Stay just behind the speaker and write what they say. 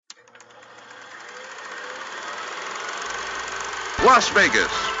Las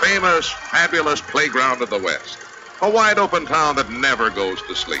Vegas, famous, fabulous playground of the West. A wide-open town that never goes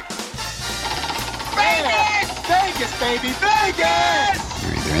to sleep. Vegas! Vegas, baby, Vegas!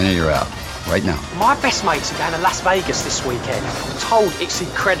 You're either in or you're out. Right now. My best mates are going to Las Vegas this weekend. I'm told it's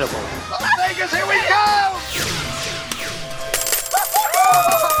incredible. Las Vegas, here we go!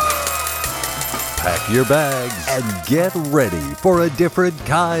 Pack your bags and get ready for a different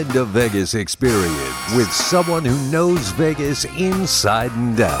kind of Vegas experience with someone who knows Vegas inside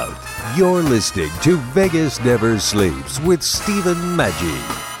and out. You're listening to Vegas Never Sleeps with Stephen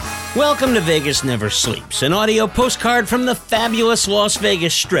Maggi. Welcome to Vegas Never Sleeps, an audio postcard from the fabulous Las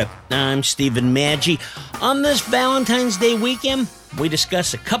Vegas Strip. I'm Stephen Maggi. On this Valentine's Day weekend, we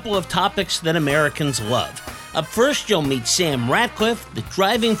discuss a couple of topics that Americans love. Up first, you'll meet Sam Ratcliffe, the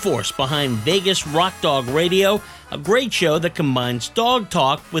driving force behind Vegas Rock Dog Radio, a great show that combines dog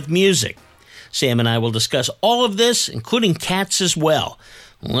talk with music. Sam and I will discuss all of this, including cats as well.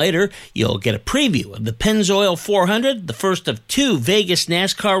 Later, you'll get a preview of the Pennzoil 400, the first of 2 Vegas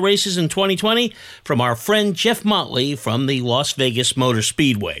NASCAR races in 2020, from our friend Jeff Motley from the Las Vegas Motor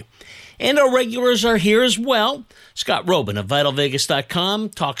Speedway. And our regulars are here as well. Scott Robin of VitalVegas.com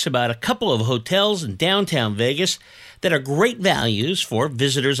talks about a couple of hotels in downtown Vegas that are great values for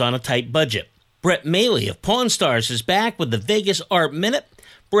visitors on a tight budget. Brett Mailey of Pawn Stars is back with the Vegas Art Minute.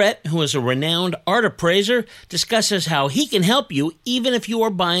 Brett, who is a renowned art appraiser, discusses how he can help you even if you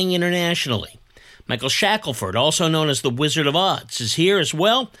are buying internationally. Michael Shackelford, also known as the Wizard of Odds, is here as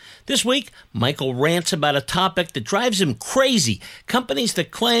well. This week, Michael rants about a topic that drives him crazy: companies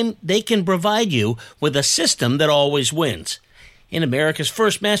that claim they can provide you with a system that always wins. And America's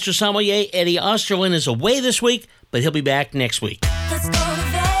first master sommelier, Eddie Osterlin, is away this week, but he'll be back next week. Let's go to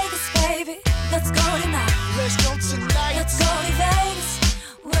Vegas, baby. Let's go tonight. Let's go tonight. Let's go to Vegas.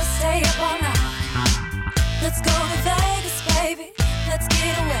 We'll stay up all night. Let's go to Vegas, baby. Let's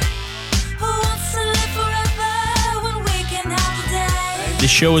get away. Who wants to live forever when we can have the day?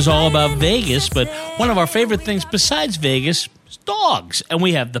 This show is all about Vegas, but one of our favorite things besides Vegas is dogs. And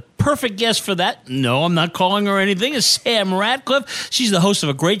we have the perfect guest for that. No, I'm not calling her anything. It's Sam Ratcliffe. She's the host of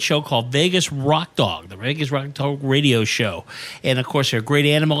a great show called Vegas Rock Dog, the Vegas Rock Dog radio show. And, of course, you're a great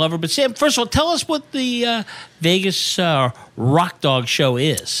animal lover. But, Sam, first of all, tell us what the Vegas Rock Dog show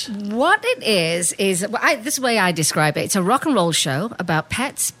is. What it is this is the way I describe it. It's a rock and roll show about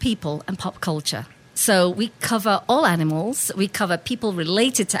pets, people, and pop culture. So we cover all animals. We cover people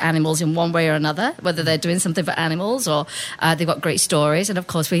related to animals in one way or another, whether they're doing something for animals or they've got great stories. And, of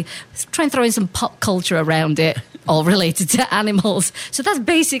course, we try and throw in some pop culture around it, all related to animals. So that's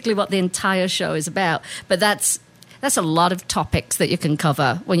basically what the entire show is about. But that's a lot of topics that you can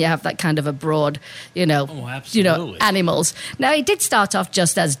cover when you have that kind of a broad, animals. Now, it did start off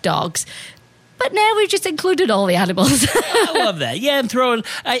just as dogs, but now we've just included all the animals. I love that. Yeah, and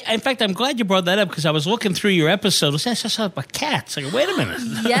in fact, I'm glad you brought that up because I was looking through your episode. I saw about cats. I go, wait a minute.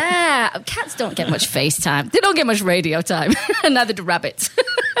 Yeah, cats don't get much face time. They don't get much radio time. And neither do rabbits.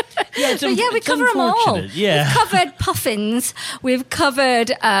 We cover them all. Yeah. We've covered puffins. We've covered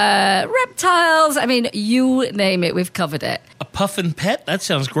reptiles. I mean, you name it, we've covered it. A puffin pet? That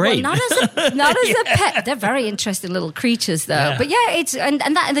sounds great. Well, not as a pet. They're very interesting little creatures, though. Yeah. But yeah, it's and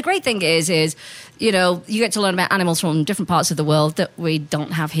the great thing is you get to learn about animals from different parts of the world that we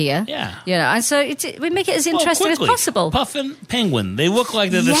don't have here. Yeah. And so we make it as interesting as possible. Puffin, penguin. They look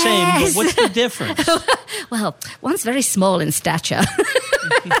like they're the same, but what's the difference? Well, one's very small in stature.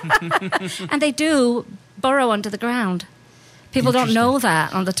 And they do burrow under the ground. People don't know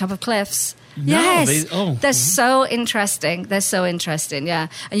that on the top of cliffs. No, yes, they're so interesting. They're so interesting, yeah.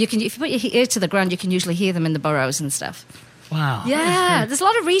 And if you put your ear to the ground, you can usually hear them in the burrows and stuff. Wow. Yeah, there's a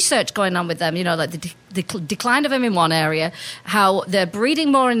lot of research going on with them, like the decline of them in one area, how they're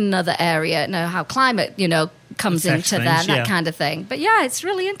breeding more in another area, how climate, comes into that kind of thing. But yeah, it's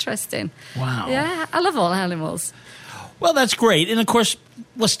really interesting. Wow. Yeah, I love all animals. Well, that's great. And of course,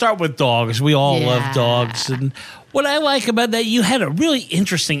 let's start with dogs. We all love dogs. And what I like about that, you had a really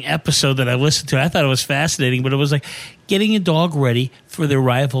interesting episode that I listened to. I thought it was fascinating, but it was like getting a dog ready for the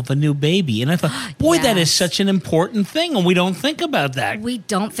arrival of a new baby. And I thought, boy, that is such an important thing, and we don't think about that. We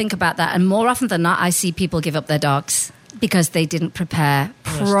don't think about that. And more often than not, I see people give up their dogs because they didn't prepare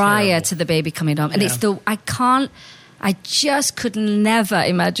prior to the baby coming home. And I just could never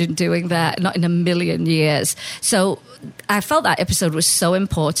imagine doing that, not in a million years. So I felt that episode was so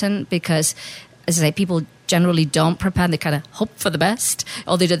important because, as I say, people generally don't prepare and they kind of hope for the best.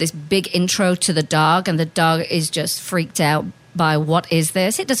 Or they do this big intro to the dog and the dog is just freaked out by what is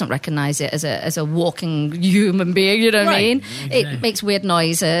this. It doesn't recognize it as a walking human being, you know what I mean? Exactly. It makes weird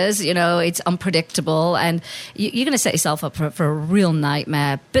noises, it's unpredictable, and you're going to set yourself up for a real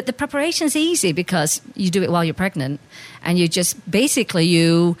nightmare. But the preparation's easy because you do it while you're pregnant, and you just basically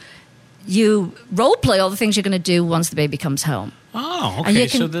you role play all the things you're going to do once the baby comes home. Oh, okay.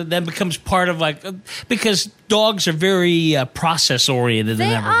 So that becomes part of because dogs are very process oriented.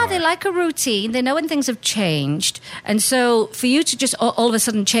 They like a routine. They know when things have changed, and so for you to just all of a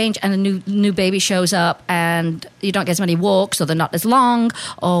sudden change, and a new baby shows up, and you don't get as many walks, or they're not as long,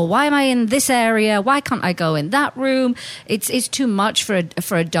 or why am I in this area? Why can't I go in that room? It's too much for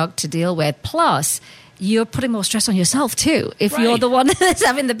a dog to deal with. Plus, you're putting more stress on yourself too. If you're the one that's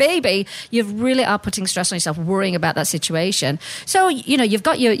having the baby, you really are putting stress on yourself, worrying about that situation. So, you've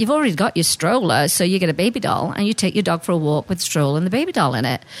already got your stroller, so you get a baby doll, and you take your dog for a walk with the stroller and the baby doll in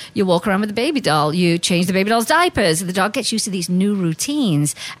it. You walk around with the baby doll, you change the baby doll's diapers. The dog gets used to these new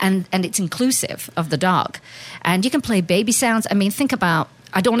routines, and it's inclusive of the dog. And you can play baby sounds. I mean, think about,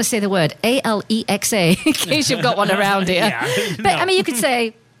 I don't want to say the word Alexa in case you've got one around here. But I mean, you could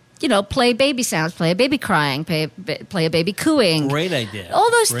say, play baby sounds, play a baby crying, play a baby cooing. Great idea. All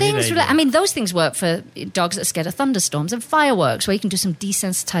those things. I mean, those things work for dogs that are scared of thunderstorms and fireworks, where you can do some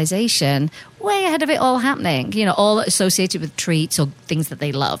desensitization way ahead of it all happening, all associated with treats or things that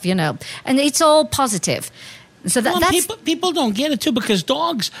they love, and it's all positive. So that's people don't get it too, because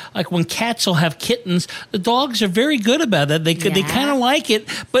dogs, like when cats will have kittens, the dogs are very good about that. They kind of like it,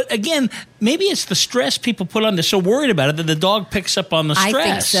 but again, maybe it's the stress people put on. They're so worried about it that the dog picks up on the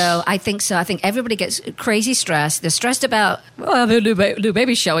stress. I think so. I think everybody gets crazy stress. They're stressed about the new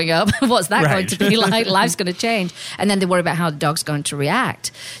baby showing up. What's that going to be like? Life's going to change, and then they worry about how the dog's going to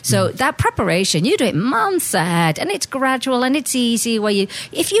react. So that preparation, you do it months ahead, and it's gradual and it's easy.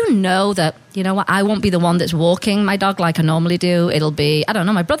 If you know that. You know what? I won't be the one that's walking my dog like I normally do. It'll be, I don't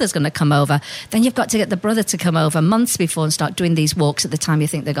know, my brother's going to come over. Then you've got to get the brother to come over months before and start doing these walks at the time you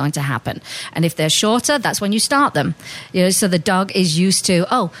think they're going to happen. And if they're shorter, that's when you start them. So the dog is used to,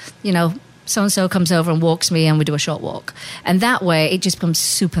 so-and-so comes over and walks me and we do a short walk. And that way it just becomes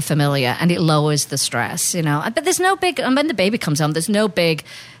super familiar and it lowers the stress, But there's no big, and when the baby comes home, there's no big,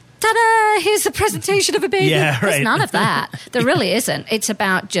 ta-da, here's the presentation of a baby. Yeah, right. There's none of that. There really isn't. It's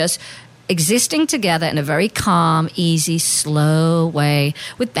about just existing together in a very calm, easy, slow way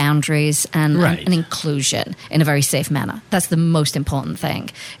with boundaries and inclusion in a very safe manner. That's the most important thing.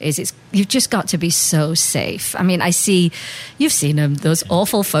 You've just got to be so safe. I mean, you've seen them, those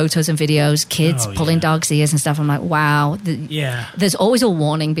awful photos and videos, kids pulling dogs' ears and stuff. I'm like, wow. There's always a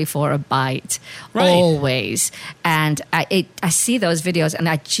warning before a bite. Right. Always. And I see those videos and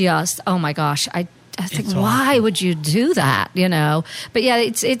I just, oh my gosh, I think, why would you do that? But yeah,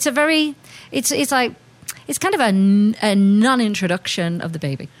 it's a very, it's kind of a non-introduction of the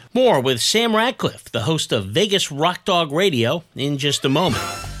baby. More with Sam Ratcliffe, the host of Vegas Rock Dog Radio, in just a moment.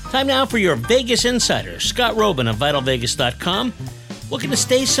 Time now for your Vegas Insider, Scott Robin of VitalVegas.com. Looking to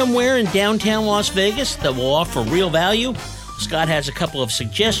stay somewhere in downtown Las Vegas that will offer real value? Scott has a couple of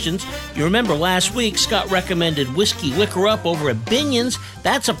suggestions. You remember last week, Scott recommended Whiskey Liquor Up over at Binion's.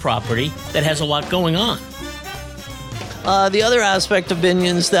 That's a property that has a lot going on. The other aspect of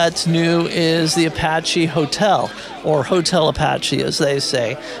Binion's that's new is the Apache Hotel, or Hotel Apache, as they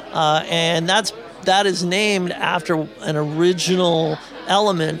say. And that is named after an original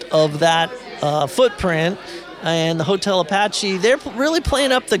element of that footprint. And the Hotel Apache, they're really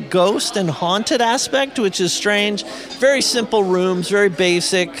playing up the ghost and haunted aspect, which is strange. Very simple rooms, very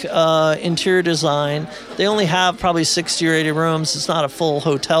basic interior design. They only have probably 60 or 80 rooms. It's not a full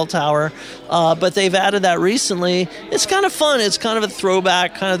hotel tower, but they've added that recently. It's kind of fun. It's kind of a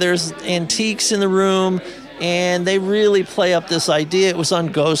throwback. There's antiques in the room. And they really play up this idea. It was on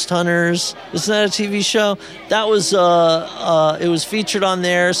Ghost Hunters. Isn't that a TV show? That was, it was featured on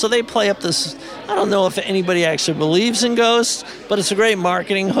there. So they play up this, I don't know if anybody actually believes in ghosts, but it's a great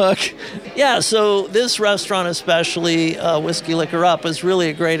marketing hook. Yeah, so this restaurant especially, Whiskey Liquor Up, is really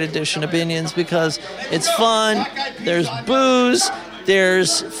a great addition to Binion's because it's fun, there's booze,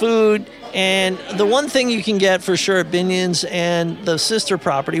 there's food. And the one thing you can get for sure at Binion's and the sister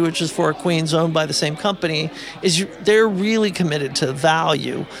property, which is Four Queens, owned by the same company, is they're really committed to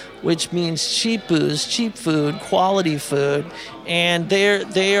value, which means cheap booze, cheap food, quality food, and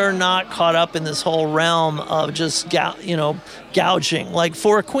they are not caught up in this whole realm of just gouging. Like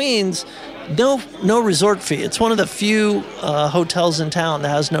Four Queens, no resort fee. It's one of the few hotels in town that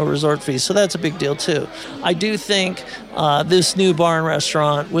has no resort fee, so that's a big deal too. I do think this new bar and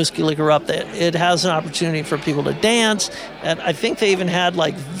restaurant, Whiskey Liquor Up, that it has an opportunity for people to dance. And I think they even had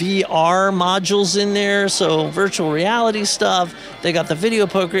like VR modules in there, so virtual reality stuff. They got the video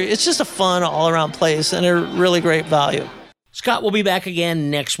poker. It's just a fun all-around place and a really great value. Scott will be back again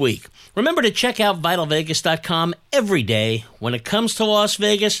next week. Remember to check out VitalVegas.com every day. When it comes to Las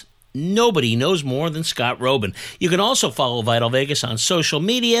Vegas, nobody knows more than Scott Robin. You can also follow Vital Vegas on social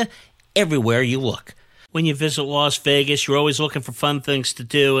media everywhere you look. When you visit Las Vegas, you're always looking for fun things to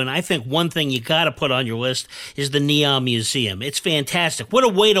do, and I think one thing you got to put on your list is the Neon Museum. It's fantastic. What a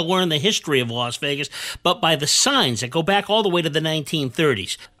way to learn the history of Las Vegas, but by the signs that go back all the way to the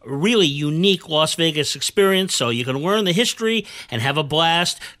 1930s. A really unique Las Vegas experience, so you can learn the history and have a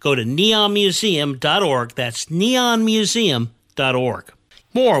blast. Go to neonmuseum.org. That's neonmuseum.org.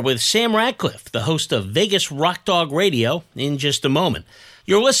 More with Sam Ratcliffe, the host of Vegas Rock Dog Radio, in just a moment.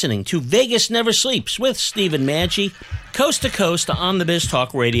 You're listening to Vegas Never Sleeps with Stephen Maggi, coast to coast on the Biz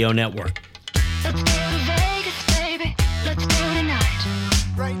Talk Radio Network. Let's go to Vegas, baby. Let's go tonight.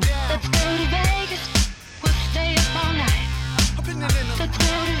 Right now. Let's go to Vegas. We'll stay up all night. Let's go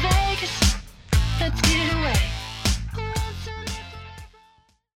to Vegas. Let's get away.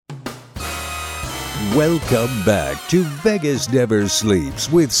 Welcome back to Vegas Never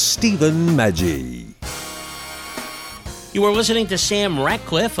Sleeps with Stephen Maggi. You are listening to Sam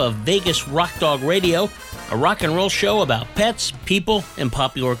Ratcliffe of Vegas Rock Dog Radio, a rock and roll show about pets, people, and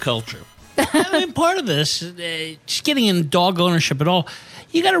popular culture. I mean, part of this, just getting in dog ownership at all,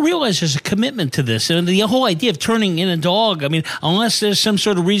 you got to realize there's a commitment to this. And the whole idea of turning in a dog, I mean, unless there's some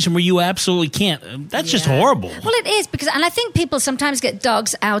sort of reason where you absolutely can't, that's just horrible. Well, it is, because, and I think people sometimes get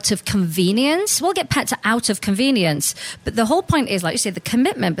dogs out of convenience. We'll get pets out of convenience. But the whole point is, like you say, the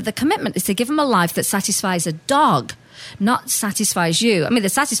commitment. But the commitment is to give them a life that satisfies a dog, not satisfies you. I mean, the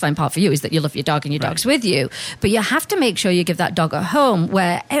satisfying part for you is that you love your dog and your dog's with you, but you have to make sure you give that dog a home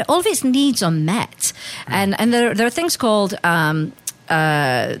where all of its needs are met. And there are things called, there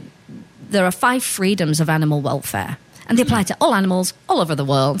are 5 freedoms of animal welfare. And they apply to all animals all over the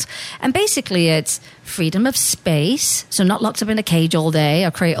world. And basically it's freedom of space, so not locked up in a cage all day or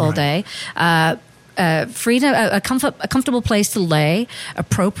crate all day. Freedom, a comfortable place to lay,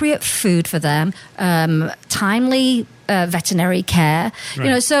 appropriate food for them, timely veterinary care. Right.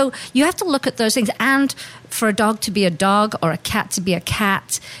 You know, so you have to look at those things. And for a dog to be a dog or a cat to be a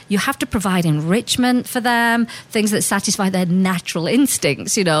cat, you have to provide enrichment for them, things that satisfy their natural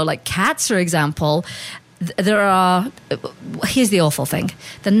instincts. You know, like cats, for example. Here's the awful thing: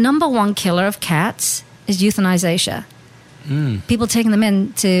 the number one killer of cats is euthanization. People taking them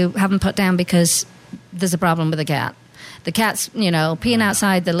in to have them put down because there's a problem with the cat. The cat's, peeing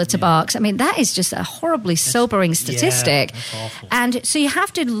outside the litter box. I mean, that is just a horribly sobering statistic. Yeah, that's awful. And so you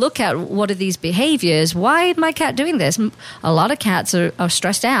have to look at what are these behaviors. Why is my cat doing this? A lot of cats are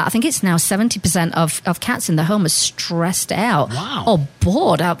stressed out. I think it's now 70% of cats in the home are stressed out. Wow. Or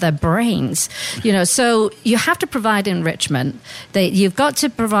bored out their brains. So you have to provide enrichment. You've got to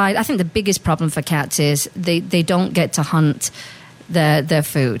provide, I think the biggest problem for cats is they don't get to hunt their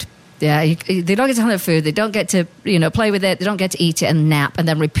food. Yeah, they don't get to hunt their food. They don't get to, play with it. They don't get to eat it and nap and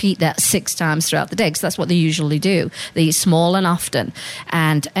then repeat that 6 times throughout the day, because that's what they usually do. They eat small and often,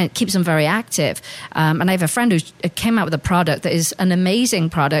 and it keeps them very active. And I have a friend who came out with a product that is an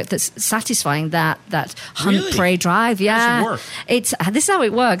amazing product that's satisfying that hunt-prey drive. Yeah, How does it work? This is how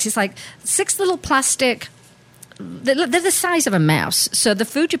it works. It's like 6 little plastic. They're the size of a mouse. So the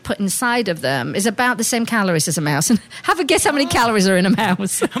food you put inside of them is about the same calories as a mouse. And have a guess how many calories are in a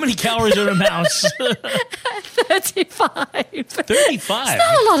mouse. How many calories are in a mouse? 35. 35? It's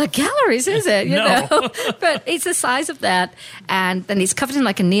not a lot of calories, is it? You No. know? But it's the size of that. And then it's covered in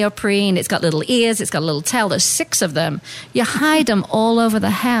like a neoprene. It's got little ears. It's got a little tail. There's 6 of them. You hide them all over the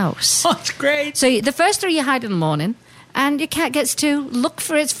house. Oh, it's great. So the first 3 you hide in the morning, and your cat gets to look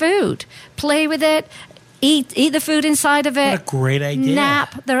for its food, play with it, eat the food inside of it. What a great idea.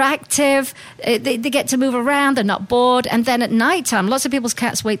 Nap. They're active. They get to move around. They're not bored. And then at night time, lots of people's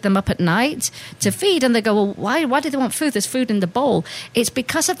cats wake them up at night to feed, and they go, well, why do they want food? There's food in the bowl. It's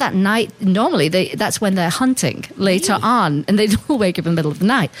because of that night. Normally, that's when they're hunting later on, and they don't wake up in the middle of the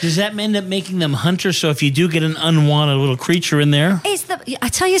night. Does that end up making them hunters? So if you do get an unwanted little creature in there? I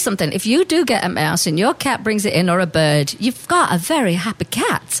tell you something. If you do get a mouse and your cat brings it in, or a bird, you've got a very happy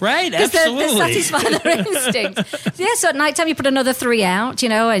cat. Right, Because they're absolutely. satisfying their instinct. Yeah, so at night time you put another 3 out,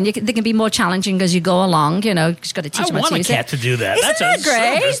 and they can be more challenging as you go along. You just got to teach them I how want to a use cat it. to do that. Isn't That's that a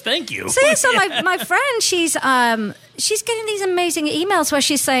great? service. Thank you. So my friend, she's getting these amazing emails where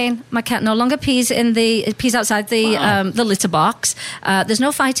she's saying, my cat no longer pees outside the litter box. There's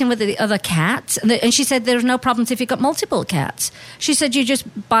no fighting with the other cats. And she said there's no problems if you've got multiple cats. She said you just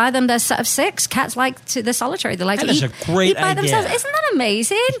buy them their set of 6. Cats they're solitary. They like That to is eat, a great eat by idea. themselves. Isn't that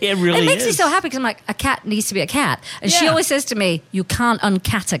amazing? It really It makes me is. so happy because I'm like, a cat needs to be a cat. And she Yeah. always says to me, you can't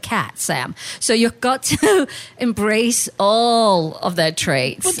uncat a cat, Sam. So you've got to embrace all of their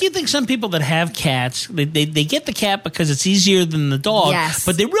traits. Well, do you think some people that have cats, they get the cat because it's easier than the dog, Yes.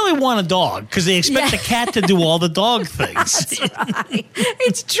 but they really want a dog because they expect Yeah. the cat to do all the dog things? That's right.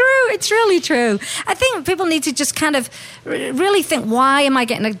 It's true. It's really true. I think people need to just kind of really think, why am I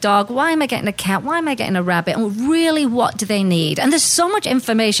getting a dog? Why am I getting a cat? Why am I getting a rabbit? And really, what do they need? And there's so much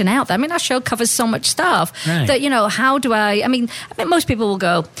information out there. I mean, our show covers so much stuff Right. that, how do I mean, most people will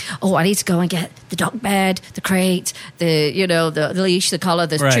go, oh, I need to go and get the dog bed, the crate, the leash, the collar,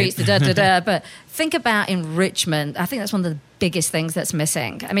 the Right. treats, the da-da-da. But think about enrichment. I think that's one of the biggest things that's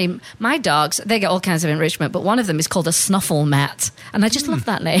missing. I mean, my dogs, they get all kinds of enrichment, but one of them is called a snuffle mat. And I just love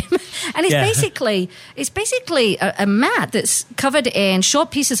that name. And it's Yeah. basically a mat that's covered in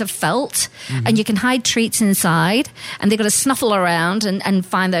short pieces of felt, and you can hide treats inside, and they've got to snuffle around and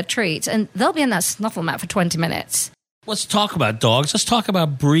find their treats. And they'll be in that snuffle mat for 20 minutes. Let's talk about dogs. Let's talk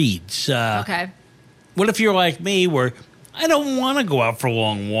about breeds. Okay. What if you're like me, where I don't want to go out for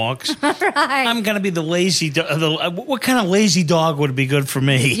long walks? Right. I'm going to be the lazy dog. What kind of lazy dog would be good for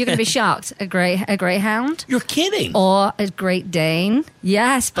me? You're going to be shocked. A greyhound? You're kidding. Or a Great Dane.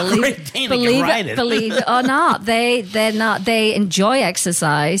 Yes, believe Great Dane, I can ride it. Believe it or not, they enjoy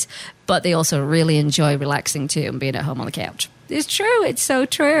exercise, but they also really enjoy relaxing too and being at home on the couch. It's true. It's so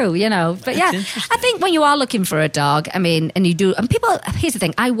true, But That's yeah, interesting. I think when you are looking for a dog, and you do, and people, here's the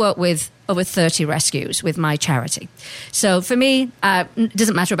thing, I work with over 30 rescues with my charity. So for me, it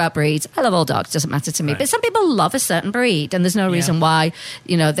doesn't matter about breeds. I love all dogs, doesn't matter to me. Right. But some people love a certain breed, and there's no reason why,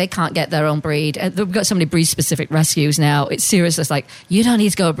 they can't get their own breed. We've got so many breed-specific rescues now. It's serious. It's like, you don't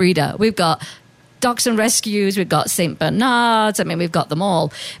need to go a breeder. We've got Dachshund rescues, we've got St. Bernards. I mean, we've got them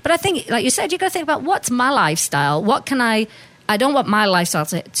all. But I think, like you said, you've got to think about, what's my lifestyle? What can I don't want my lifestyle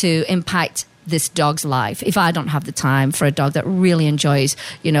to impact this dog's life if I don't have the time for a dog that really enjoys,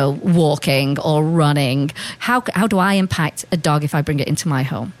 walking or running. How do I impact a dog if I bring it into my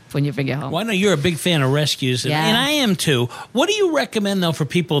home, when you bring it home? Well, I know you're a big fan of rescues, and I am too. What do you recommend, though, for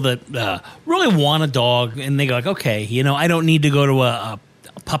people that really want a dog and they go like, okay, I don't need to go to a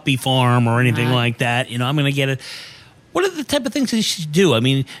puppy farm or anything like that. I'm going to get it. What are the type of things they should do? I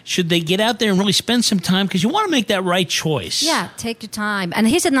mean, should they get out there and really spend some time? Because you want to make that right choice. Yeah, take your time. And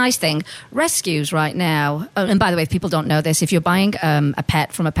here's a nice thing. Rescues right now, and by the way, if people don't know this, if you're buying a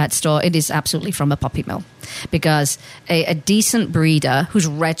pet from a pet store, it is absolutely from a puppy mill. Because a decent breeder who's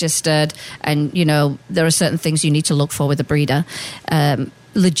registered, and, there are certain things you need to look for with a breeder.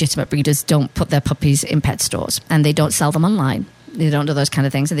 Legitimate breeders don't put their puppies in pet stores, and they don't sell them online. They don't do those kind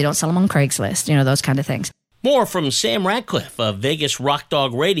of things, and they don't sell them on Craigslist, those kind of things. More from Sam Ratcliffe of Vegas Rock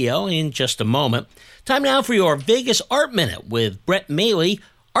Dog Radio in just a moment. Time now for your Vegas Art Minute with Brett Maley,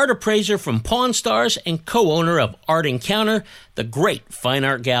 art appraiser from Pawn Stars and co-owner of Art Encounter, the great fine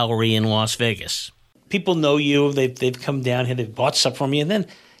art gallery in Las Vegas. People know you, they've come down here, they've bought stuff from you, and then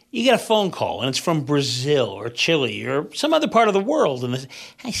you get a phone call, and it's from Brazil or Chile or some other part of the world, and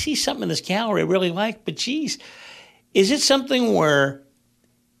I see something in this gallery I really like, but geez, is it something where...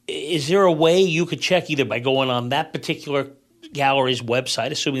 Is there a way you could check either by going on that particular gallery's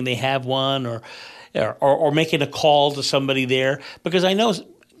website, assuming they have one, or making a call to somebody there? Because I know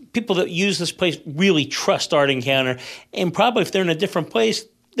people that use this place really trust Art Encounter, and probably if they're in a different place,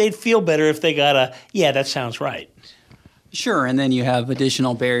 they'd feel better if they got that sounds right. Sure, and then you have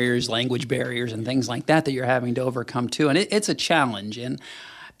additional barriers, language barriers, and things like that you're having to overcome too, and it's a challenge. And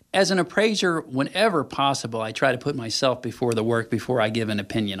as an appraiser, whenever possible, I try to put myself before the work before I give an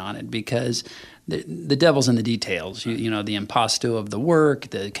opinion on it, because the devil's in the details. The impasto of the work,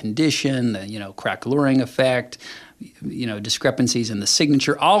 the condition, the crack-luring effect, discrepancies in the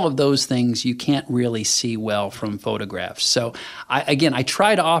signature, all of those things you can't really see well from photographs. So I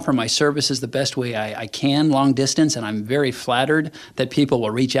try to offer my services the best way I can long distance, and I'm very flattered that people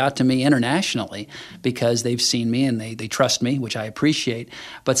will reach out to me internationally because they've seen me and they trust me, which I appreciate.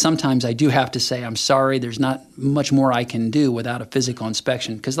 But sometimes I do have to say, I'm sorry, there's not much more I can do without a physical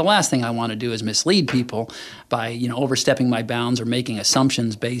inspection, because the last thing I want to do is mislead people by overstepping my bounds or making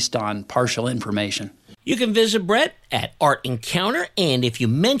assumptions based on partial information. You can visit Brett at Art Encounter, and if you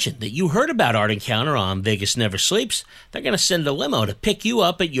mention that you heard about Art Encounter on Vegas Never Sleeps, they're going to send a limo to pick you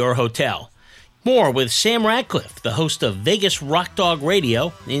up at your hotel. More with Sam Ratcliffe, the host of Vegas Rock Dog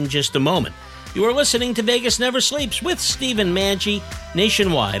Radio, in just a moment. You are listening to Vegas Never Sleeps with Stephen Maggi,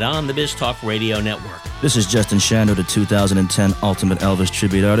 nationwide on the Biz Talk Radio Network. This is Justin Shando, the 2010 Ultimate Elvis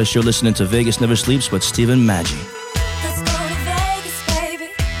Tribute Artist. You're listening to Vegas Never Sleeps with Stephen Maggi. Let's go to Vegas, baby.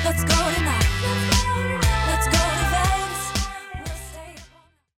 Let's go tonight. Let's go to Vegas. We'll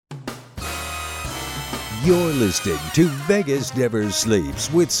stay. You're listening to Vegas Never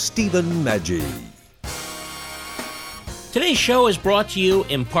Sleeps with Stephen Maggi. Today's show is brought to you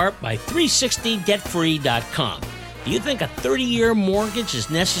in part by 360debtfree.com. Do you think a 30-year mortgage is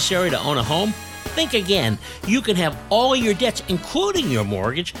necessary to own a home? Think again. You can have all your debts, including your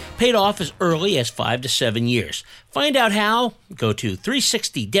mortgage, paid off as early as 5 to 7 years. Find out how. Go to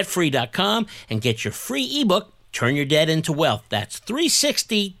 360debtfree.com and get your free ebook, Turn Your Debt into Wealth. That's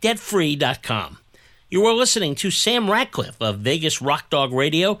 360debtfree.com. You are listening to Sam Ratcliffe of Vegas Rock Dog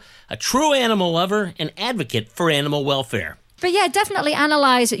Radio, a true animal lover and advocate for animal welfare. But yeah, definitely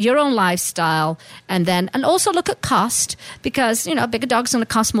analyze your own lifestyle and also look at cost because, a bigger dog's going to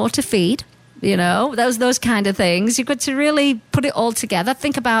cost more to feed. Those kind of things. You've got to really put it all together.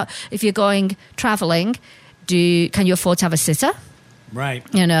 Think about if you're going traveling, can you afford to have a sitter? Right.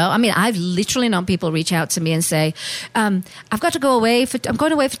 I've literally known people reach out to me and say, I'm going away for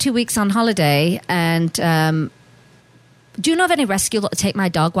 2 weeks on holiday, and do you know of any rescue that will take my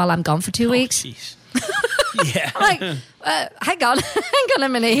dog while I'm gone for 2 weeks? Jeez. Yeah. I'm like, hang on a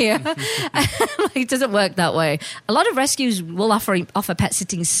minute here. It doesn't work that way. A lot of rescues will offer pet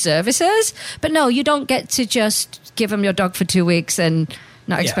sitting services, but no, you don't get to just give them your dog for 2 weeks and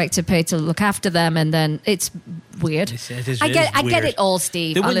not expect to pay to look after them, and then it's weired. I get it all,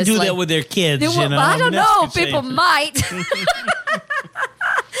 Steve. They wouldn't do that with their kids. I don't know. People might.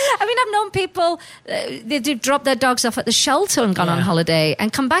 I've known people, they've dropped their dogs off at the shelter and gone on holiday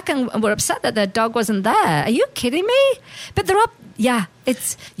and come back and were upset that their dog wasn't there. Are you kidding me? But they're up. Yeah, I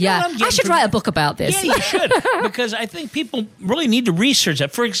should write a book about this. Yeah, you should, because I think people really need to research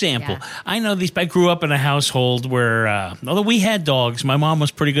that. For example, I know I grew up in a household where, although we had dogs, my mom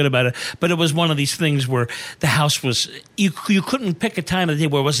was pretty good about it, but it was one of these things where the house was, you couldn't pick a time of the day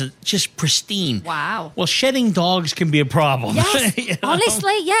where it wasn't just pristine. Wow. Well, shedding dogs can be a problem. Yes,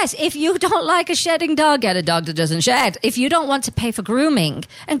 honestly, yes. If you don't like a shedding dog, get a dog that doesn't shed. If you don't want to pay for grooming,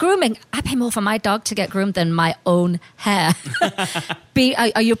 I pay more for my dog to get groomed than my own hair.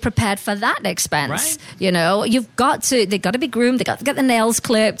 Are you prepared for that expense? Right. They've got to be groomed. They've got to get the nails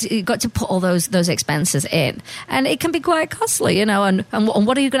clipped. You've got to put all those expenses in, and it can be quite costly. And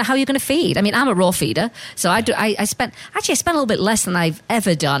what are you how are you going to feed? I'm a raw feeder, so I spend a little bit less than I've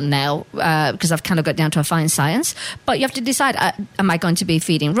ever done now because I've kind of got down to a fine science. But you have to decide: am I going to be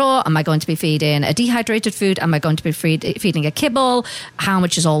feeding raw? Am I going to be feeding a dehydrated food? Am I going to be feeding a kibble? How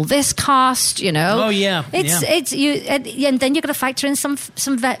much is all this cost? Oh yeah, it's you, and then you're going to factor in some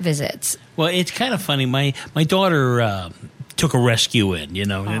vet visits. Well, it's kind of funny. My daughter took a rescue in,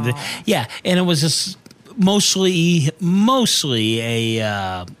 and it was this mostly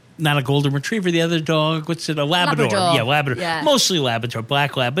a not a golden retriever. The other dog, what's it? A Labrador. Yeah, Labrador. Yeah. Mostly Labrador,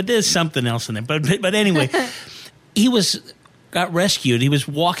 black lab, but there's something else in there. But anyway, got rescued. He was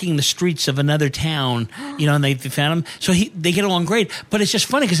walking the streets of another town, and they found him. So they get along great. But it's just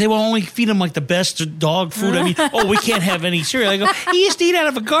funny because they will only feed him like the best dog food. We can't have any cereal. I go, he used to eat out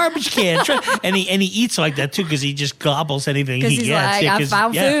of a garbage can. And he eats like that too because he just gobbles anything he gets. Like, I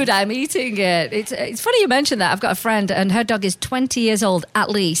found food, I'm eating it. It's funny you mentioned that. I've got a friend and her dog is 20 years old at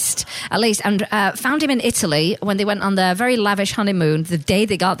least, and found him in Italy when they went on their very lavish honeymoon. The day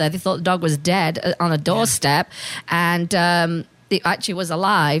they got there, they thought the dog was dead on a doorstep, and it actually was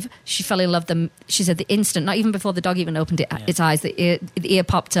alive. She fell in love with them. She said the instant, not even before the dog even opened its eyes, the ear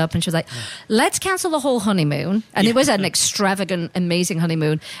popped up, and she was like, let's cancel the whole honeymoon. And it was an extravagant, amazing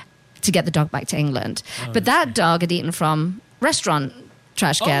honeymoon to get the dog back to England. But that dog had eaten from restaurant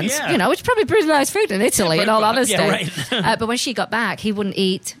trash cans, which is probably pretty nice food in Italy, in all honesty. Yeah, right. But when she got back, he wouldn't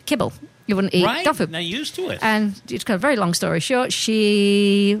eat kibble. He wouldn't eat dog food. Now used to it. And to cut a very long story short,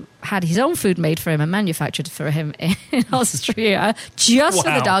 she had his own food made for him and manufactured for him in Austria, just for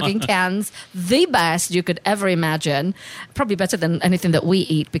the dog in cans. The best you could ever imagine. Probably better than anything that we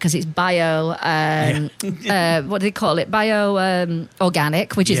eat because it's bio, what do they call it?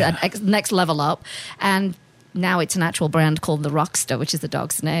 Organic, which is a next level up. And now it's an actual brand called the Rockster, which is the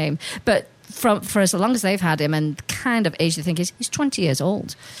dog's name. But for as long as they've had him and kind of age, they think he's 20 years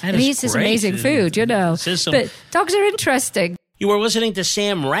old. And he eats this amazing food, But dogs are interesting. You are listening to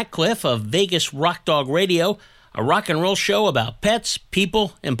Sam Ratcliffe of Vegas Rock Dog Radio, a rock and roll show about pets,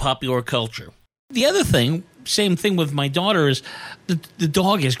 people, and popular culture. The other thing, same thing with my daughter, is the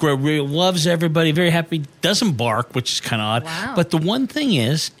dog is great, loves everybody, very happy, doesn't bark, which is kind of odd. Wow. But the one thing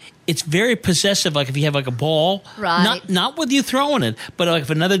is, it's very possessive. Like if you have like a ball, Right. Not with you throwing it, but like if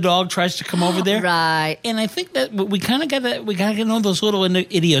another dog tries to come over there, Right. And I think that we kind of got that. We got to know those little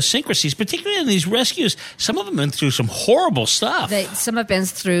idiosyncrasies, particularly in these rescues. Some of them have been through some horrible stuff. Some have been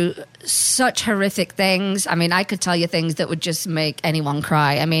through such horrific things. I mean, I could tell you things that would just make anyone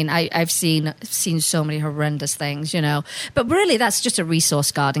cry. I mean, I've seen so many horrendous things, you know. But really, that's just a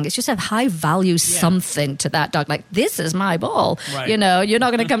resource guarding. It's just a high value something to that dog. Like, this is my ball. Right. You know, you're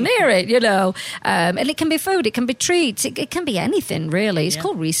not going to come near it, you know. And it can be food, it can be treats, it can be anything, really. It's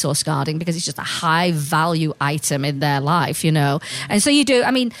called resource guarding because it's just a high value item in their life, you know. And so you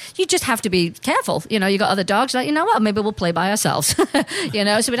just have to be careful. You know, you got other dogs, like, you know what, maybe we'll play by ourselves, you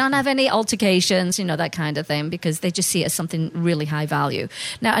know, so we don't have any altercations, you know, that kind of thing, because they just see it as something really high value.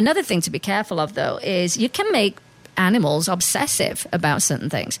 Now, another thing to be careful of, though, is you can make animals obsessive about certain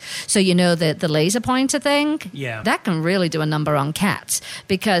things. So you know the laser pointer thing? Yeah. That can really do a number on cats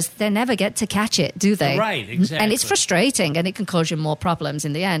because they never get to catch it, do they? Right, exactly. And it's frustrating and it can cause you more problems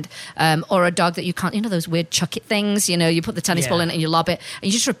in the end. Or a dog that you can't, you know, those weird chuck it things, you know, you put the tennis ball in it and you lob it and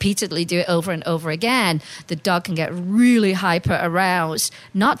you just repeatedly do it over and over again. The dog can get really hyper aroused,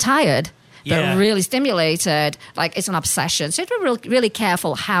 not tired, but really stimulated. Like it's an obsession. So you have to be really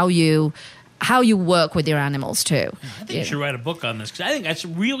careful how you work with your animals too. I think you should write a book on this because I think that's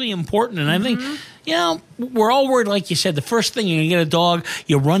really important. And I think, you know, we're all worried, like you said, the first thing you get a dog,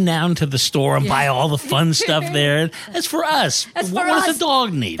 you run down to the store and buy all the fun stuff there. That's for us. What does the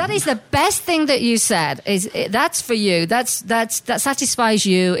dog need? That is the best thing that you said. That's for you. That satisfies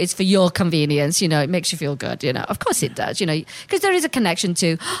you. It's for your convenience. You know, it makes you feel good. You know, of course it does. You know, because there is a connection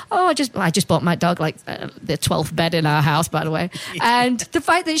to. Oh, I just bought my dog like the 12th bed in our house, by the way, and the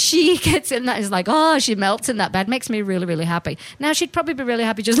fact that she gets in that is like, oh, she melts in that bed makes me really, really happy. Now she'd probably be really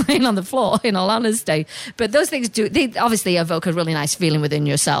happy just laying on the floor, in all honesty. But those things they obviously evoke a really nice feeling within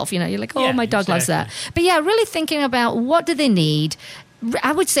yourself. You know, you're like, oh, my dog loves that. But yeah, really thinking about what do they need.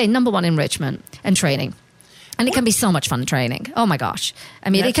 I would say number one, enrichment and training. And it can be so much fun training. Oh my gosh!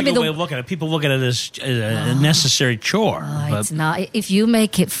 I mean, it can be the way of looking at it. People look at it as a necessary chore. It's not. If you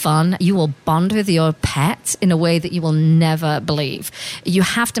make it fun, you will bond with your pet in a way that you will never believe. You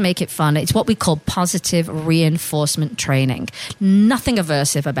have to make it fun. It's what we call positive reinforcement training. Nothing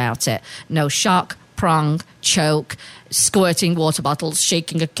aversive about it. No shock, prong, choke, squirting water bottles,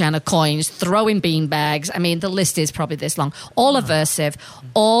 shaking a can of coins, throwing bean bags. I mean, the list is probably this long. All aversive,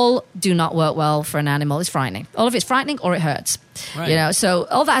 all do not work well for an animal. It's frightening. All of it's frightening or it hurts. Right. You know, so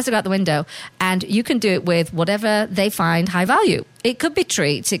all that has to go out the window. And you can do it with whatever they find high value. It could be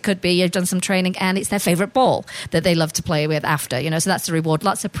treats. It could be you've done some training and it's their favorite ball that they love to play with after. You know, so that's the reward.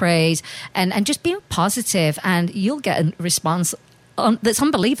 Lots of praise and just being positive, and you'll get a response that's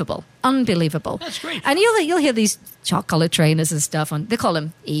unbelievable. That's great. And you'll hear these shock collar trainers and stuff, and they call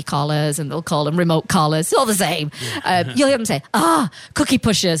them e-collars and they'll call them remote collars. It's all the same. You'll hear them say, cookie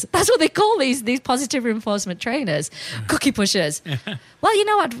pushers. That's what they call these positive reinforcement trainers. Cookie pushers. Well, you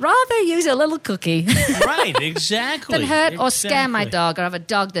know, I'd rather use a little cookie. Right, exactly. than hurt or scare my dog, or have a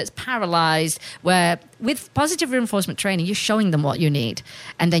dog that's paralyzed, where with positive reinforcement training, you're showing them what you need,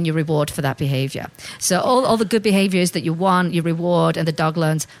 and then you reward for that behavior. So all the good behaviors that you want, you reward, and the dog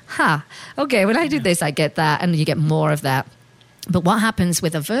learns, okay, when I do this, I get that, and you get more of that. But what happens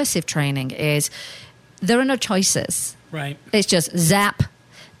with aversive training is there are no choices. Right. It's just zap.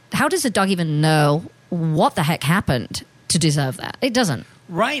 How does a dog even know what the heck happened to deserve that? It doesn't.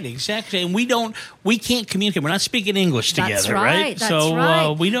 Right, exactly. And we can't communicate. We're not speaking English together, That's right? That's so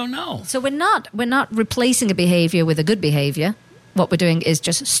right. We don't know. So we're not replacing a behavior with a good behavior. What we're doing is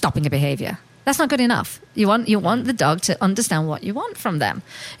just stopping a behavior. That's not good enough. You want the dog to understand what you want from them.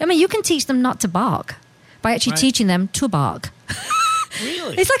 I mean, you can teach them not to bark by actually teaching them to bark.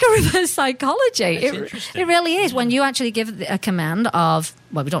 Really? It's like a reverse psychology. That's interesting. It really is. When you actually give a command of,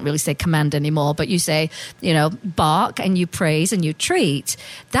 well, we don't really say command anymore, but you say, you know, bark, and you praise and you treat,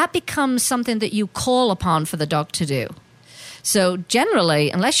 that becomes something that you call upon for the dog to do. So generally,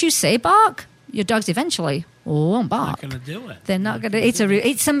 unless you say bark, your dogs eventually won't bark. They're not going to do it. They're not going to.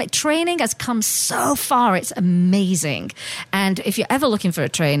 It's some training has come so far. It's amazing. And if you're ever looking for a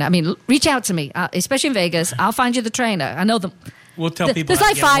trainer, I mean, reach out to me, especially in Vegas. I'll find you the trainer. I know them. We'll tell people. There's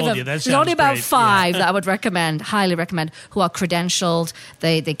like five of them. There's only about great. five that I would recommend, highly recommend, who are credentialed.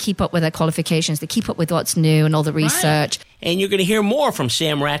 They keep up with their qualifications. They keep up with what's new and all the research. Right. And you're going to hear more from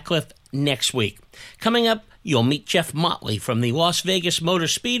Sam Ratcliffe next week. Coming up, you'll meet Jeff Motley from the Las Vegas Motor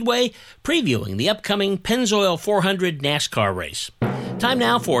Speedway, previewing the upcoming Pennzoil 400 NASCAR race. Time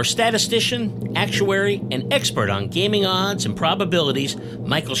now for statistician, actuary, and expert on gaming odds and probabilities,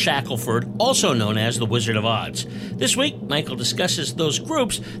 Michael Shackelford, also known as the Wizard of Odds. This week, Michael discusses those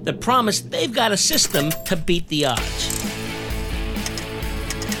groups that promise they've got a system to beat the odds.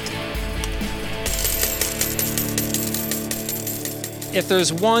 If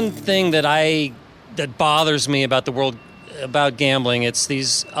there's one thing that bothers me about the world, about gambling, it's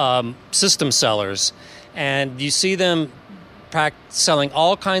these system sellers. And you see them selling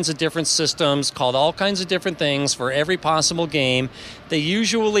all kinds of different systems, called all kinds of different things for every possible game. They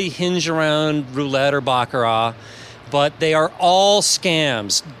usually hinge around roulette or baccarat, but they are all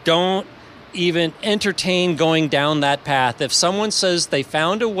scams. Don't even entertain going down that path. If someone says they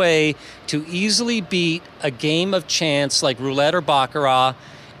found a way to easily beat a game of chance like roulette or baccarat,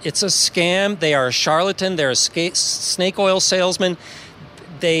 it's a scam. They are a charlatan. They're a snake oil salesman.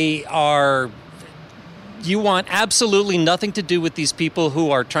 You want absolutely nothing to do with these people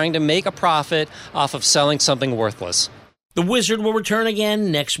who are trying to make a profit off of selling something worthless. The Wizard will return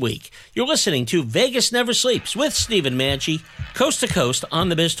again next week. You're listening to Vegas Never Sleeps with Stephen Maggi, coast to coast on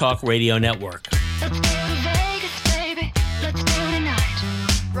the Biz Talk Radio Network. Let's go to Vegas, baby. Let's go tonight.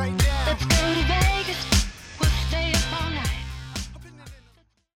 Right now. Let's go to Vegas. We'll stay up all night.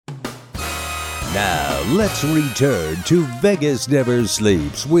 Now, let's return to Vegas Never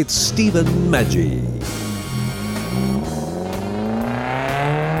Sleeps with Stephen Maggi.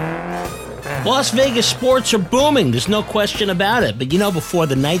 Las Vegas sports are booming. There's no question about it. But before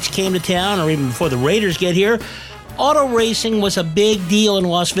the Knights came to town or even before the Raiders get here, auto racing was a big deal in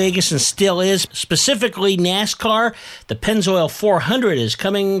Las Vegas and still is, specifically NASCAR. The Pennzoil 400 is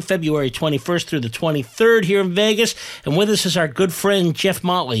coming February 21st through the 23rd here in Vegas. And with us is our good friend Jeff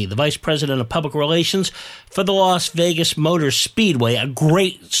Motley, the Vice President of Public Relations for the Las Vegas Motor Speedway. A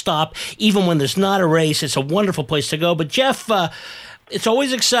great stop. Even when there's not a race, it's a wonderful place to go. But Jeff, it's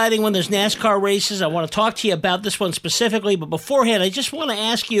always exciting when there's NASCAR races. I want to talk to you about this one specifically. But beforehand, I just want to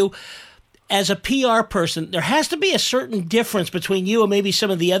ask you, as a PR person, there has to be a certain difference between you and maybe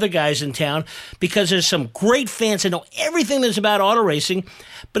some of the other guys in town, because there's some great fans that know everything that's about auto racing,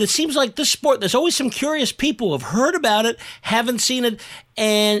 but it seems like this sport, there's always some curious people who have heard about it, haven't seen it,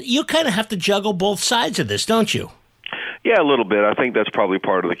 and you kind of have to juggle both sides of this, don't you? Yeah, a little bit. I think that's probably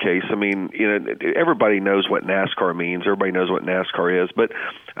part of the case. I mean, everybody knows what NASCAR means. Everybody knows what NASCAR is. But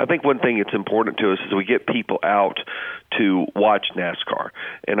I think one thing that's important to us is we get people out to watch NASCAR.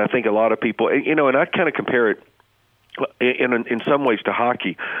 And I think a lot of people, and I kind of compare it in some ways to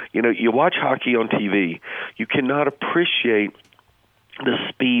hockey. You watch hockey on TV, you cannot appreciate the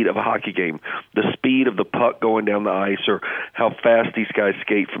speed of a hockey game, the speed of the puck going down the ice, or how fast these guys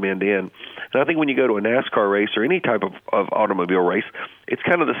skate from end to end. And I think when you go to a NASCAR race or any type of automobile race, it's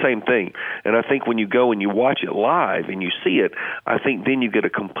kind of the same thing. And I think when you go and you watch it live and you see it, I think then you get a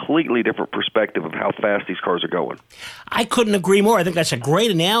completely different perspective of how fast these cars are going. I couldn't agree more. I think that's a great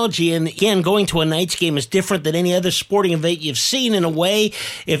analogy. And again, going to a Knights game is different than any other sporting event you've seen in a way,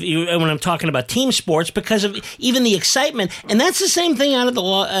 when I'm talking about team sports, because of even the excitement. And that's the same thing out of the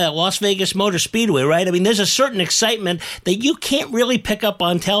Las Vegas Motor Speedway, right? I mean, there's a certain excitement that you can't really pick up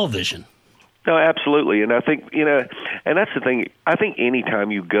on television. No, absolutely. And I think, and that's the thing. I think anytime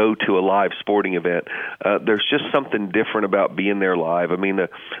you go to a live sporting event, there's just something different about being there live. I mean,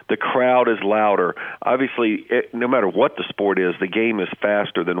 the crowd is louder. Obviously, no matter what the sport is, the game is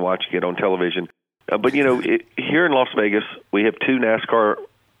faster than watching it on television. But, here in Las Vegas, we have 2 NASCAR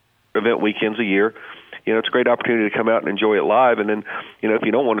event weekends a year. It's a great opportunity to come out and enjoy it live. And then, if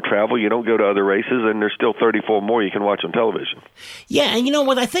you don't want to travel, you don't go to other races, and there's still 34 more you can watch on television. Yeah, and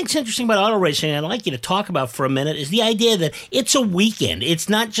what I think is interesting about auto racing, and I'd like you to talk about for a minute, is the idea that it's a weekend. It's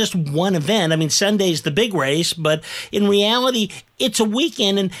not just one event. I mean, Sunday's the big race, but in reality, it's a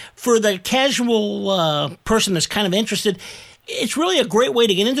weekend. And for the casual person that's kind of interested, it's really a great way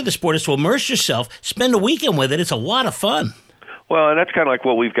to get into the sport, is to immerse yourself, spend a weekend with it. It's a lot of fun. Well, and that's kind of like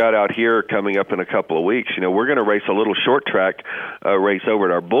what we've got out here coming up in a couple of weeks. We're going to race a little short track race over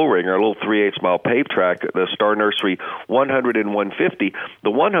at our Bull Ring, our little 3/8 mile paved track, the Star Nursery 100 and 150.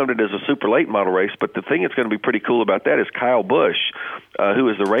 The 100 is a super late model race, but the thing that's going to be pretty cool about that is Kyle Busch, who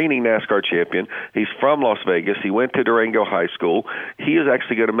is the reigning NASCAR champion. He's from Las Vegas. He went to Durango High School. He is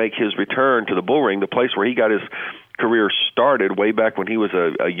actually going to make his return to the Bull Ring, the place where he got his career started way back when he was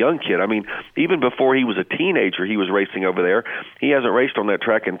a young kid. I mean, even before he was a teenager, he was racing over there. He hasn't raced on that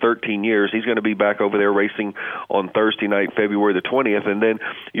track in 13 years. He's going to be back over there racing on Thursday night, February the 20th. And then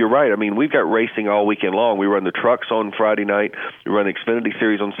you're right. I mean, we've got racing all weekend long. We run the trucks on Friday night. We run the Xfinity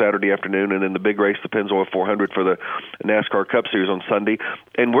Series on Saturday afternoon, and then the big race, the Pennzoil 400 for the NASCAR Cup Series on Sunday.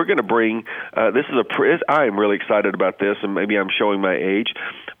 And we're going to bring I am really excited about this, and maybe I'm showing my age,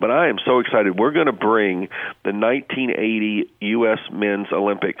 but I am so excited. We're going to bring the 1980 U.S. Men's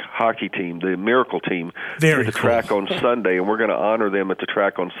Olympic hockey team, the Miracle team, to the track on Sunday, and we're going to honor them at the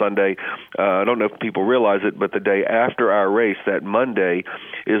track on Sunday. I don't know if people realize it, but the day after our race, that Monday,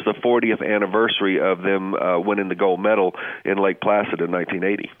 is the 40th anniversary of them winning the gold medal in Lake Placid in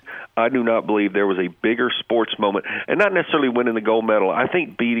 1980. I do not believe there was a bigger sports moment, and not necessarily winning the gold medal. I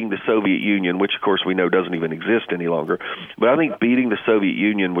think beating the Soviet Union, which of course we know doesn't even exist any longer, but I think beating the Soviet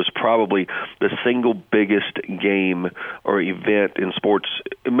Union was probably the single biggest game or event in sports,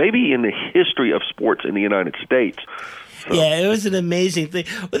 maybe in the history of sports in the United States. So. Yeah, it was an amazing thing.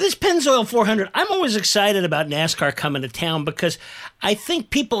 With this Pennzoil 400, I'm always excited about NASCAR coming to town because I think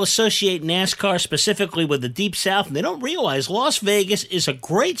people associate NASCAR specifically with the Deep South, and they don't realize Las Vegas is a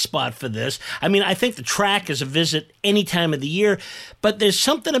great spot for this. I mean, I think the track is a visit any time of the year, but there's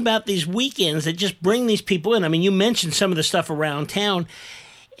something about these weekends that just bring these people in. I mean, you mentioned some of the stuff around town.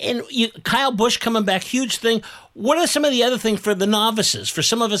 And Kyle Busch coming back, huge thing. What are some of the other things for the novices, for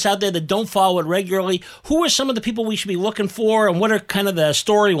some of us out there that don't follow it regularly? Who are some of the people we should be looking for, and what are kind of the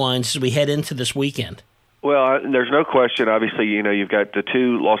storylines as we head into this weekend? Well, there's no question. Obviously, you've got the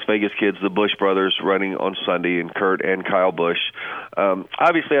two Las Vegas kids, the Busch brothers, running on Sunday, and Kurt and Kyle Busch.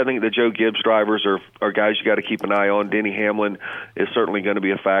 Obviously, I think the Joe Gibbs drivers are guys you got to keep an eye on. Denny Hamlin is certainly going to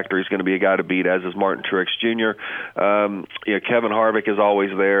be a factor. He's going to be a guy to beat, as is Martin Truex Jr. Kevin Harvick is always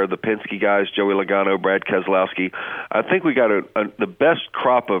there. The Penske guys, Joey Logano, Brad Keselowski. I think we got the best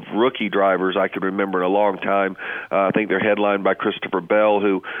crop of rookie drivers I could remember in a long time. I think they're headlined by Christopher Bell,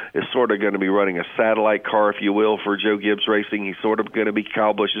 who is sort of going to be running a satellite car, if you will, for Joe Gibbs Racing. He's sort of going to be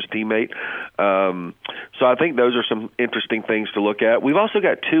Kyle Busch's teammate. So I think those are some interesting things to look at. We've also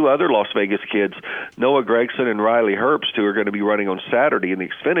got two other Las Vegas kids, Noah Gragson and Riley Herbst, who are going to be running on Saturday in the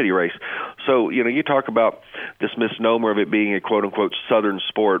Xfinity race. So, you talk about this misnomer of it being a quote-unquote southern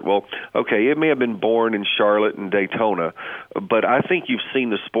sport. Well, okay, it may have been born in Charlotte and Daytona, but I think you've seen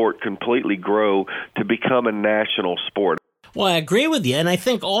the sport completely grow to become a national sport. Well, I agree with you, and I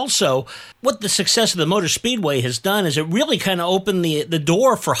think also what the success of the Motor Speedway has done is it really kind of opened the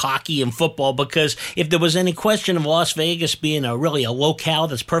door for hockey and football, because if there was any question of Las Vegas being a locale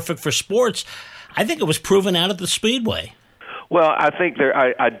that's perfect for sports, I think it was proven out at the Speedway. Well, I think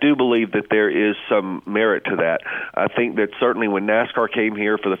I do believe that there is some merit to that. I think that certainly when NASCAR came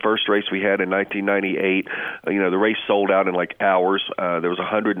here for the first race we had in 1998, the race sold out in like hours. There was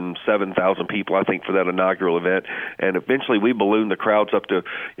 107,000 people, I think, for that inaugural event, and eventually we ballooned the crowds up to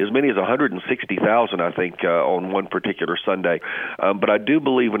as many as 160,000, I think, on one particular Sunday. But I do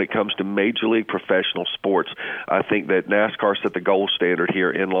believe when it comes to Major League professional sports, I think that NASCAR set the gold standard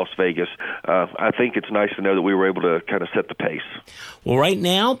here in Las Vegas. I think it's nice to know that we were able to kind of set the pace. Well, right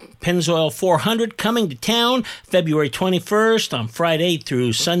now, Pennzoil 400 coming to town February 21st on Friday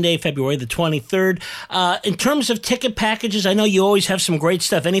through Sunday, February the 23rd. In terms of ticket packages, I know you always have some great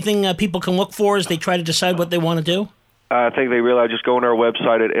stuff. Anything people can look for as they try to decide what they want to do? I think they realize just go on our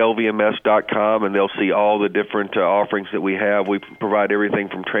website at lvms.com and they'll see all the different offerings that we have. We provide everything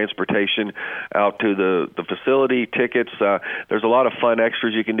from transportation out to the facility, tickets. There's a lot of fun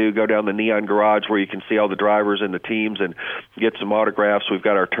extras you can do. Go down the Neon Garage where you can see all the drivers and the teams and get some autographs. We've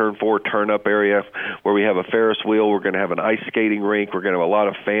got our Turn 4 turn-up area where we have a Ferris wheel. We're going to have an ice skating rink. We're going to have a lot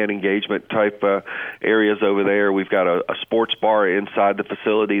of fan engagement type areas over there. We've got a sports bar inside the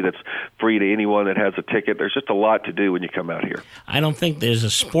facility that's free to anyone that has a ticket. There's just a lot to do when you come out here. I don't think there's a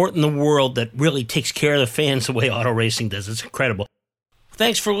sport in the world that really takes care of the fans the way auto racing does. It's incredible.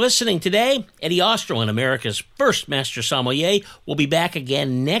 Thanks for listening today. Eddie Osterlin, America's first master sommelier, will be back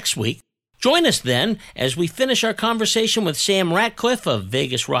again next week. Join us then as we finish our conversation with Sam Ratcliffe of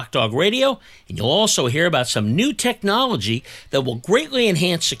Vegas Rock Dog Radio, and you'll also hear about some new technology that will greatly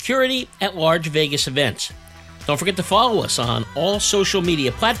enhance security at large Vegas events. Don't forget to follow us on all social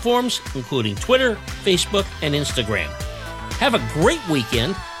media platforms, including Twitter, Facebook, and Instagram. Have a great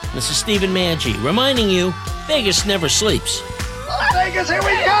weekend. This is Stephen Maggi reminding you, Vegas never sleeps. Las Vegas, here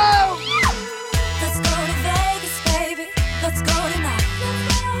we go!